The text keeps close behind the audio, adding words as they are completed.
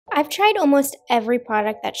I've tried almost every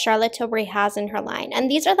product that Charlotte Tilbury has in her line,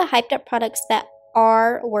 and these are the hyped up products that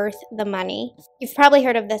are worth the money. You've probably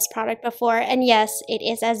heard of this product before, and yes, it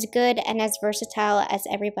is as good and as versatile as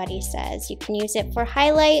everybody says. You can use it for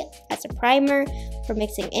highlight, as a primer, for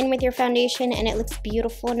mixing in with your foundation, and it looks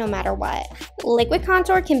beautiful no matter what. Liquid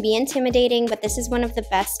contour can be intimidating, but this is one of the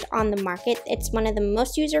best on the market. It's one of the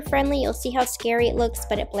most user-friendly. You'll see how scary it looks,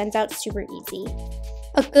 but it blends out super easy.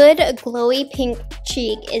 A good glowy pink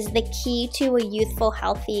cheek is the key to a youthful,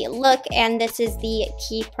 healthy look, and this is the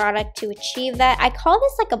key product to achieve that. I call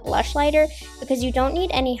this like a blush lighter because you don't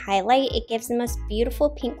need any highlight. It gives the most beautiful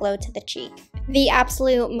pink glow to the cheek. The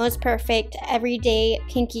absolute most perfect everyday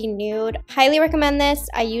pinky nude. Highly recommend this.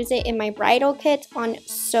 I use it in my bridal kit on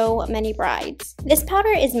so many brides. This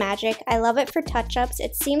powder is magic. I love it for touch-ups.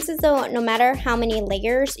 It seems as though no matter how many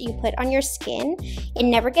layers you put on your skin, it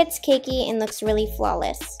never gets cakey and looks really flawless.